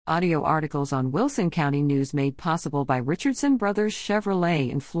Audio articles on Wilson County News made possible by Richardson Brothers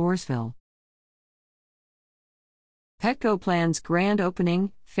Chevrolet in Floresville. Petco plans grand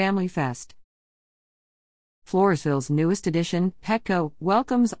opening, Family Fest. Floresville's newest edition, Petco,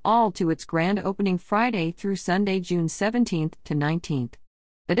 welcomes all to its grand opening Friday through Sunday, June 17th to 19th.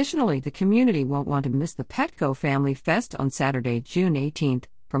 Additionally, the community won't want to miss the Petco Family Fest on Saturday, June 18th,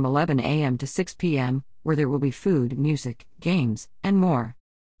 from 11 a.m. to 6 p.m., where there will be food, music, games, and more.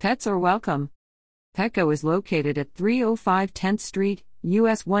 Pets are welcome. Petco is located at 305 10th Street,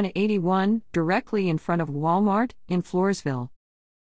 US 181, directly in front of Walmart, in Floresville.